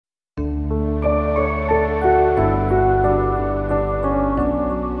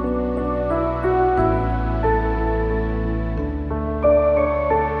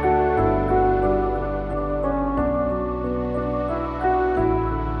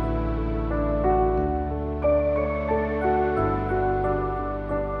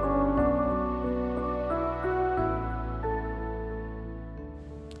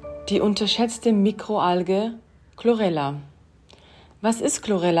Die unterschätzte Mikroalge Chlorella. Was ist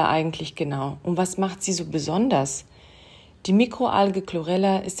Chlorella eigentlich genau und was macht sie so besonders? Die Mikroalge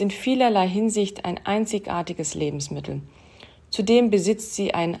Chlorella ist in vielerlei Hinsicht ein einzigartiges Lebensmittel. Zudem besitzt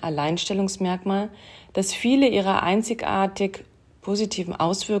sie ein Alleinstellungsmerkmal, das viele ihrer einzigartig positiven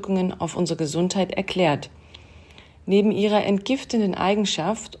Auswirkungen auf unsere Gesundheit erklärt. Neben ihrer entgiftenden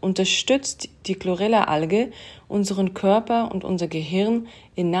Eigenschaft unterstützt die Chlorella-Alge unseren Körper und unser Gehirn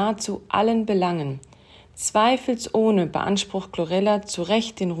in nahezu allen Belangen. Zweifelsohne beansprucht Chlorella zu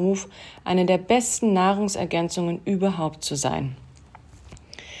Recht den Ruf, eine der besten Nahrungsergänzungen überhaupt zu sein.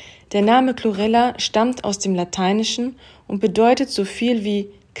 Der Name Chlorella stammt aus dem Lateinischen und bedeutet so viel wie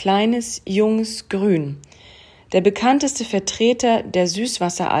kleines, junges Grün. Der bekannteste Vertreter der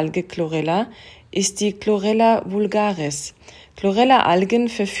Süßwasseralge Chlorella ist die Chlorella vulgaris. Chlorella-Algen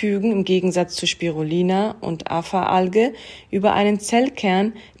verfügen im Gegensatz zu Spirulina und Aphra-Alge über einen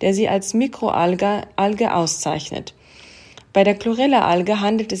Zellkern, der sie als Mikroalge auszeichnet. Bei der Chlorella-Alge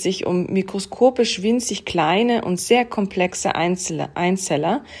handelt es sich um mikroskopisch winzig kleine und sehr komplexe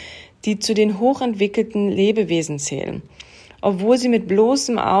Einzeller, die zu den hochentwickelten Lebewesen zählen. Obwohl sie mit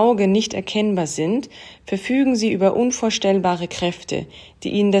bloßem Auge nicht erkennbar sind, verfügen sie über unvorstellbare Kräfte, die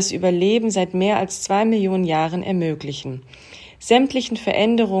ihnen das Überleben seit mehr als 2 Millionen Jahren ermöglichen. Sämtlichen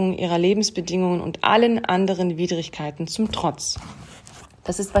Veränderungen ihrer Lebensbedingungen und allen anderen Widrigkeiten zum Trotz.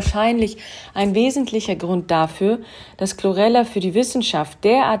 Das ist wahrscheinlich ein wesentlicher Grund dafür, dass Chlorella für die Wissenschaft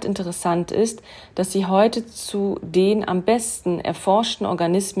derart interessant ist, dass sie heute zu den am besten erforschten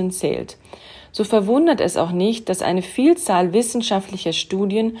Organismen zählt. So verwundert es auch nicht, dass eine Vielzahl wissenschaftlicher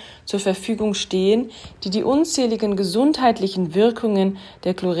Studien zur Verfügung stehen, die die unzähligen gesundheitlichen Wirkungen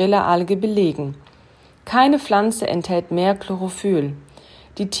der Chlorella-Alge belegen. Keine Pflanze enthält mehr Chlorophyll.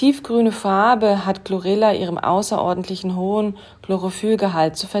 Die tiefgrüne Farbe hat Chlorella ihrem außerordentlichen hohen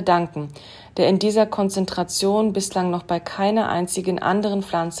Chlorophyllgehalt zu verdanken, der in dieser Konzentration bislang noch bei keiner einzigen anderen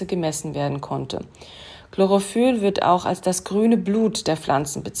Pflanze gemessen werden konnte. Chlorophyll wird auch als das grüne Blut der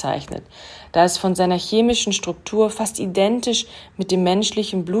Pflanzen bezeichnet, da es von seiner chemischen Struktur fast identisch mit dem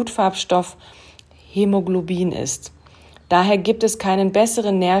menschlichen Blutfarbstoff Hämoglobin ist. Daher gibt es keinen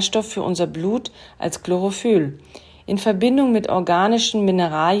besseren Nährstoff für unser Blut als Chlorophyll. In Verbindung mit organischen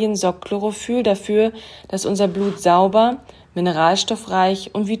Mineralien sorgt Chlorophyll dafür, dass unser Blut sauber,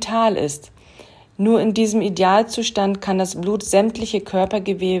 mineralstoffreich und vital ist. Nur in diesem Idealzustand kann das Blut sämtliche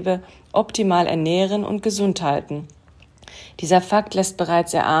Körpergewebe optimal ernähren und gesund halten. Dieser Fakt lässt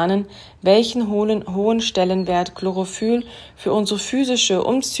bereits erahnen, welchen hohen Stellenwert Chlorophyll für unsere physische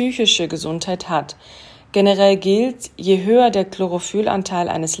und psychische Gesundheit hat. Generell gilt, je höher der Chlorophyllanteil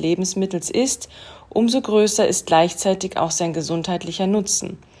eines Lebensmittels ist, umso größer ist gleichzeitig auch sein gesundheitlicher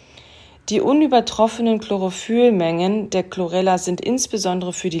Nutzen. Die unübertroffenen Chlorophyllmengen der Chlorella sind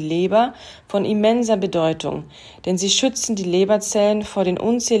insbesondere für die Leber von immenser Bedeutung, denn sie schützen die Leberzellen vor den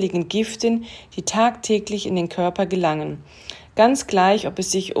unzähligen Giften, die tagtäglich in den Körper gelangen. Ganz gleich, ob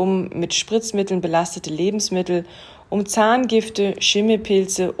es sich um mit Spritzmitteln belastete Lebensmittel, um Zahngifte,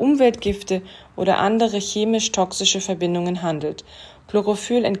 Schimmelpilze, Umweltgifte oder andere chemisch-toxische Verbindungen handelt.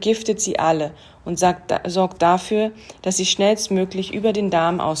 Chlorophyll entgiftet sie alle und sorgt dafür, dass sie schnellstmöglich über den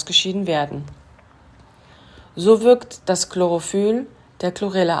Darm ausgeschieden werden. So wirkt das Chlorophyll der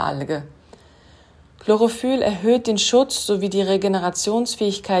Chlorella-Alge. Chlorophyll erhöht den Schutz sowie die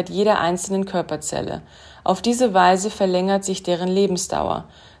Regenerationsfähigkeit jeder einzelnen Körperzelle. Auf diese Weise verlängert sich deren Lebensdauer,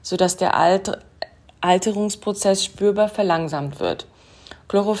 sodass der Alterungsprozess spürbar verlangsamt wird.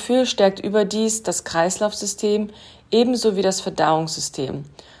 Chlorophyll stärkt überdies das Kreislaufsystem ebenso wie das Verdauungssystem.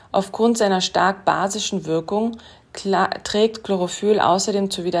 Aufgrund seiner stark basischen Wirkung trägt Chlorophyll außerdem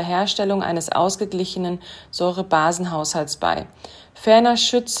zur Wiederherstellung eines ausgeglichenen Säure-Basen-Haushalts bei. Ferner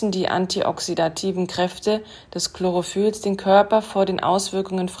schützen die antioxidativen Kräfte des Chlorophylls den Körper vor den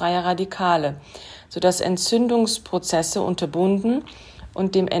Auswirkungen freier Radikale, sodass Entzündungsprozesse unterbunden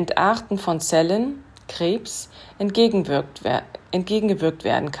und dem Entarten von Zellen, Krebs, entgegengewirkt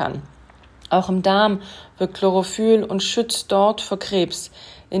werden kann. Auch im Darm wirkt Chlorophyll und schützt dort vor Krebs,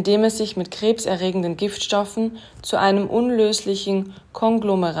 indem es sich mit krebserregenden Giftstoffen zu einem unlöslichen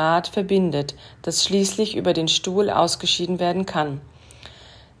Konglomerat verbindet, das schließlich über den Stuhl ausgeschieden werden kann.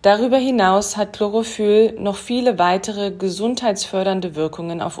 Darüber hinaus hat Chlorophyll noch viele weitere gesundheitsfördernde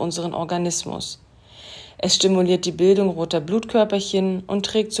Wirkungen auf unseren Organismus. Es stimuliert die Bildung roter Blutkörperchen und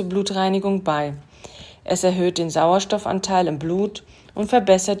trägt zur Blutreinigung bei. Es erhöht den Sauerstoffanteil im Blut und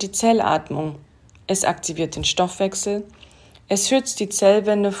verbessert die Zellatmung. Es aktiviert den Stoffwechsel. Es schützt die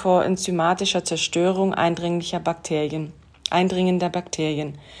Zellwände vor enzymatischer Zerstörung eindringender Bakterien.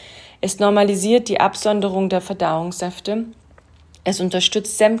 Es normalisiert die Absonderung der Verdauungssäfte. Es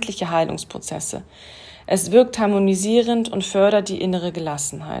unterstützt sämtliche Heilungsprozesse. Es wirkt harmonisierend und fördert die innere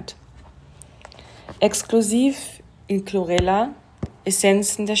Gelassenheit. Exklusiv in Chlorella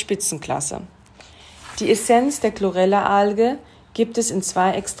Essenzen der Spitzenklasse. Die Essenz der Chlorella-Alge gibt es in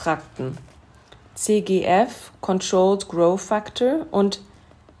 2 Extrakten: CGF, Controlled Growth Factor, und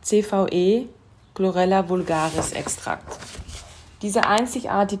CVE, Chlorella vulgaris Extrakt. Diese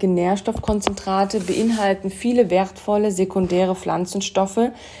einzigartigen Nährstoffkonzentrate beinhalten viele wertvolle sekundäre Pflanzenstoffe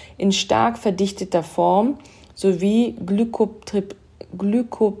in stark verdichteter Form sowie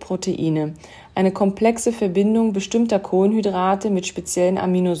Glykoproteine, eine komplexe Verbindung bestimmter Kohlenhydrate mit speziellen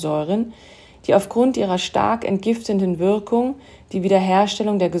Aminosäuren, die aufgrund ihrer stark entgiftenden Wirkung die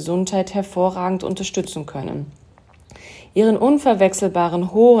Wiederherstellung der Gesundheit hervorragend unterstützen können. Ihren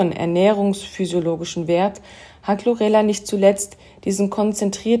unverwechselbaren hohen ernährungsphysiologischen Wert hat Chlorella nicht zuletzt diesen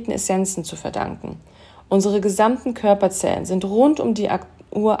konzentrierten Essenzen zu verdanken. Unsere gesamten Körperzellen sind rund um die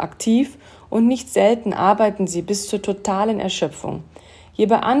Uhr aktiv und nicht selten arbeiten sie bis zur totalen Erschöpfung. Je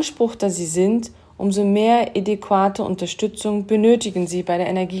beanspruchter sie sind, umso mehr adäquate Unterstützung benötigen sie bei der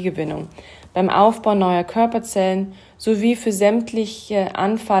Energiegewinnung, beim Aufbau neuer Körperzellen sowie für sämtliche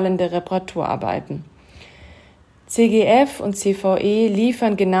anfallende Reparaturarbeiten. CGF und CVE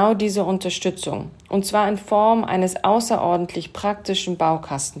liefern genau diese Unterstützung, und zwar in Form eines außerordentlich praktischen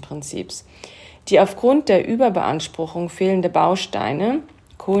Baukastenprinzips. Die aufgrund der Überbeanspruchung fehlende Bausteine,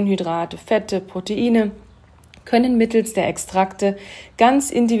 Kohlenhydrate, Fette, Proteine, können mittels der Extrakte ganz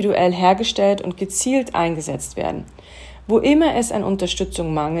individuell hergestellt und gezielt eingesetzt werden. Wo immer es an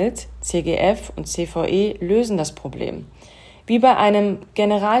Unterstützung mangelt, CGF und CVE lösen das Problem. Wie bei einem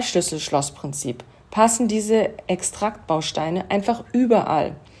Generalschlüssel-Schloss-Prinzip passen diese Extraktbausteine einfach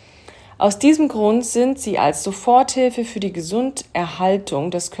überall. Aus diesem Grund sind sie als Soforthilfe für die Gesunderhaltung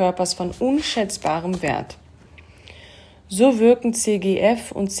des Körpers von unschätzbarem Wert. So wirken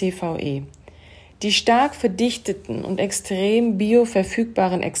CGF und CVE. Die stark verdichteten und extrem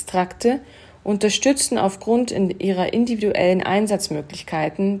bioverfügbaren Extrakte unterstützen aufgrund ihrer individuellen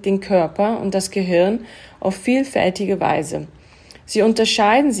Einsatzmöglichkeiten den Körper und das Gehirn auf vielfältige Weise. Sie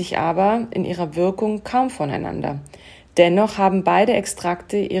unterscheiden sich aber in ihrer Wirkung kaum voneinander. Dennoch haben beide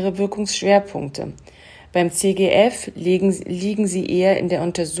Extrakte ihre Wirkungsschwerpunkte. Beim CGF liegen sie eher in der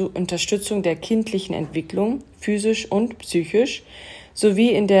Unterstützung der kindlichen Entwicklung, physisch und psychisch, sowie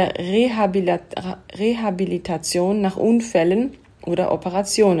in der Rehabilitation nach Unfällen oder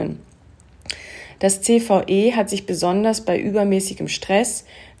Operationen. Das CVE hat sich besonders bei übermäßigem Stress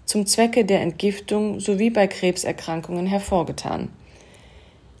zum Zwecke der Entgiftung sowie bei Krebserkrankungen hervorgetan.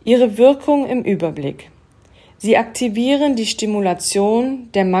 Ihre Wirkung im Überblick: Sie aktivieren die Stimulation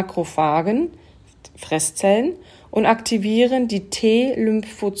der Makrophagen, Fresszellen, und aktivieren die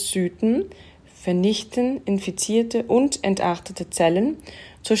T-Lymphozyten, vernichten infizierte und entartete Zellen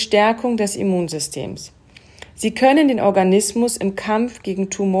zur Stärkung des Immunsystems. Sie können den Organismus im Kampf gegen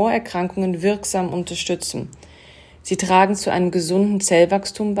Tumorerkrankungen wirksam unterstützen. Sie tragen zu einem gesunden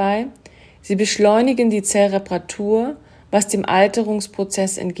Zellwachstum bei. Sie beschleunigen die Zellreparatur, was dem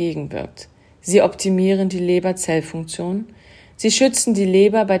Alterungsprozess entgegenwirkt. Sie optimieren die Leberzellfunktion. Sie schützen die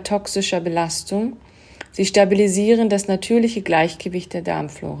Leber bei toxischer Belastung. Sie stabilisieren das natürliche Gleichgewicht der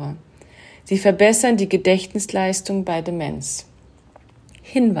Darmflora. Sie verbessern die Gedächtnisleistung bei Demenz.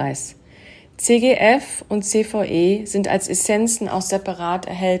 Hinweis: CGF und CVE sind als Essenzen auch separat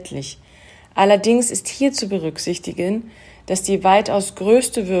erhältlich. Allerdings ist hier zu berücksichtigen, dass die weitaus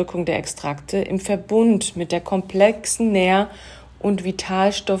größte Wirkung der Extrakte im Verbund mit der komplexen Nähr- und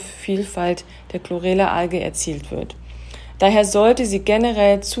Vitalstoffvielfalt der Chlorella-Alge erzielt wird. Daher sollte sie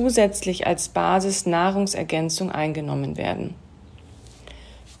generell zusätzlich als Basis-Nahrungsergänzung eingenommen werden.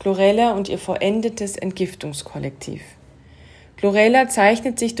 Chlorella und ihr vollendetes Entgiftungskollektiv. Chlorella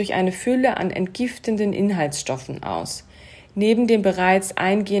zeichnet sich durch eine Fülle an entgiftenden Inhaltsstoffen aus. Neben dem bereits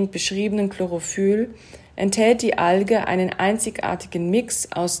eingehend beschriebenen Chlorophyll enthält die Alge einen einzigartigen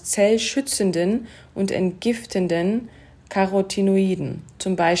Mix aus zellschützenden und entgiftenden Carotinoiden,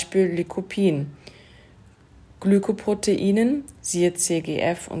 zum Beispiel Lycopin, Glykoproteinen, siehe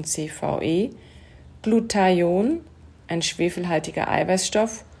CGF und CVE, Glutathion, ein schwefelhaltiger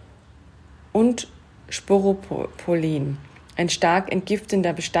Eiweißstoff, und Sporopollen, ein stark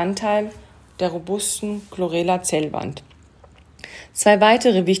entgiftender Bestandteil der robusten Chlorella-Zellwand. 2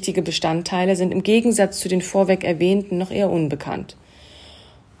 weitere wichtige Bestandteile sind im Gegensatz zu den vorweg erwähnten noch eher unbekannt: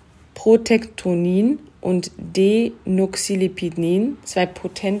 Protectonin und Denoxylipidin, 2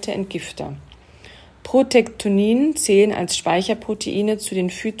 potente Entgifter. Protectonin zählen als Speicherproteine zu den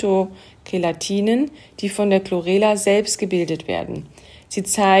Phytokeratinen, die von der Chlorella selbst gebildet werden. Sie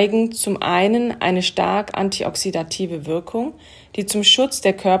zeigen zum einen eine stark antioxidative Wirkung, die zum Schutz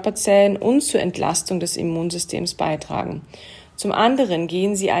der Körperzellen und zur Entlastung des Immunsystems beitragen. Zum anderen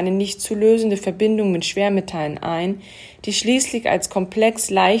gehen sie eine nicht zu lösende Verbindung mit Schwermetallen ein, die schließlich als Komplex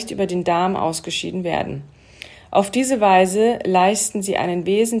leicht über den Darm ausgeschieden werden. Auf diese Weise leisten sie einen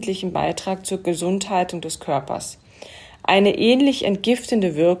wesentlichen Beitrag zur Gesundhaltung des Körpers. Eine ähnlich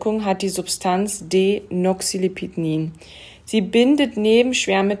entgiftende Wirkung hat die Substanz D-Noxylipidnin. Sie bindet neben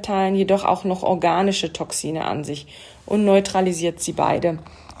Schwermetallen jedoch auch noch organische Toxine an sich und neutralisiert sie beide,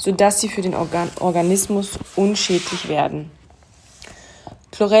 sodass sie für den Organismus unschädlich werden.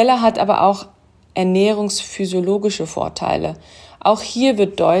 Chlorella hat aber auch ernährungsphysiologische Vorteile. Auch hier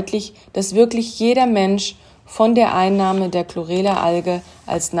wird deutlich, dass wirklich jeder Mensch von der Einnahme der Chlorella-Alge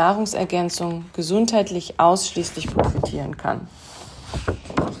als Nahrungsergänzung gesundheitlich ausschließlich profitieren kann.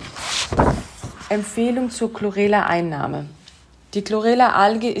 Empfehlung zur Chlorella-Einnahme. Die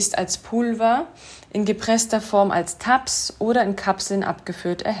Chlorella-Alge ist als Pulver, in gepresster Form als Tabs oder in Kapseln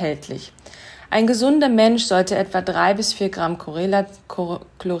abgefüllt erhältlich. Ein gesunder Mensch sollte etwa 3 bis 4 Gramm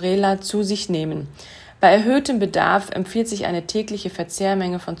Chlorella zu sich nehmen. Bei erhöhtem Bedarf empfiehlt sich eine tägliche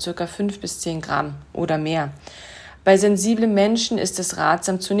Verzehrmenge von ca. 5 bis 10 Gramm oder mehr. Bei sensiblen Menschen ist es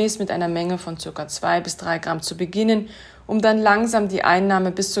ratsam, zunächst mit einer Menge von ca. 2 bis 3 Gramm zu beginnen, um dann langsam die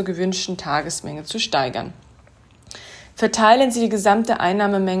Einnahme bis zur gewünschten Tagesmenge zu steigern. Verteilen Sie die gesamte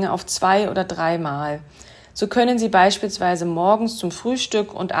Einnahmemenge auf 2 oder 3 Mal. So können Sie beispielsweise morgens zum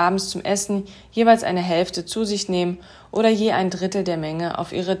Frühstück und abends zum Essen jeweils eine Hälfte zu sich nehmen oder je 1/3 der Menge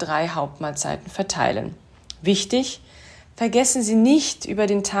auf Ihre 3 Hauptmahlzeiten verteilen. Wichtig: Vergessen Sie nicht, über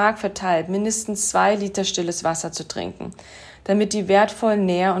den Tag verteilt mindestens 2 Liter stilles Wasser zu trinken, damit die wertvollen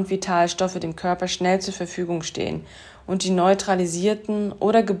Nähr- und Vitalstoffe dem Körper schnell zur Verfügung stehen und die neutralisierten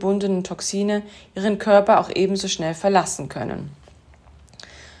oder gebundenen Toxine Ihren Körper auch ebenso schnell verlassen können.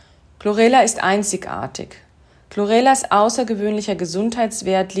 Chlorella ist einzigartig. Chlorellas außergewöhnlicher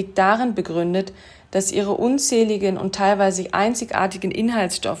Gesundheitswert liegt darin begründet, dass ihre unzähligen und teilweise einzigartigen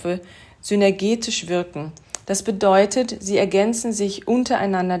Inhaltsstoffe synergetisch wirken. Das bedeutet, sie ergänzen sich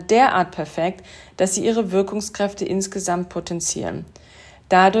untereinander derart perfekt, dass sie ihre Wirkungskräfte insgesamt potenzieren.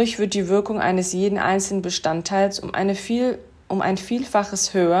 Dadurch wird die Wirkung eines jeden einzelnen Bestandteils um ein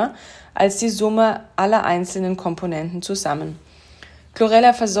Vielfaches höher als die Summe aller einzelnen Komponenten zusammen.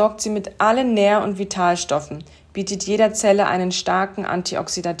 Chlorella versorgt sie mit allen Nähr- und Vitalstoffen, bietet jeder Zelle einen starken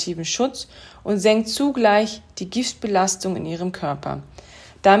antioxidativen Schutz und senkt zugleich die Giftbelastung in ihrem Körper.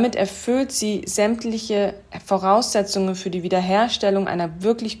 Damit erfüllt sie sämtliche Voraussetzungen für die Wiederherstellung einer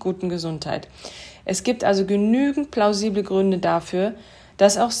wirklich guten Gesundheit. Es gibt also genügend plausible Gründe dafür,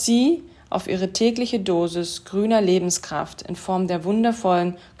 dass auch Sie auf Ihre tägliche Dosis grüner Lebenskraft in Form der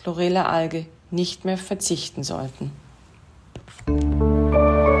wundervollen Chlorella-Alge nicht mehr verzichten sollten.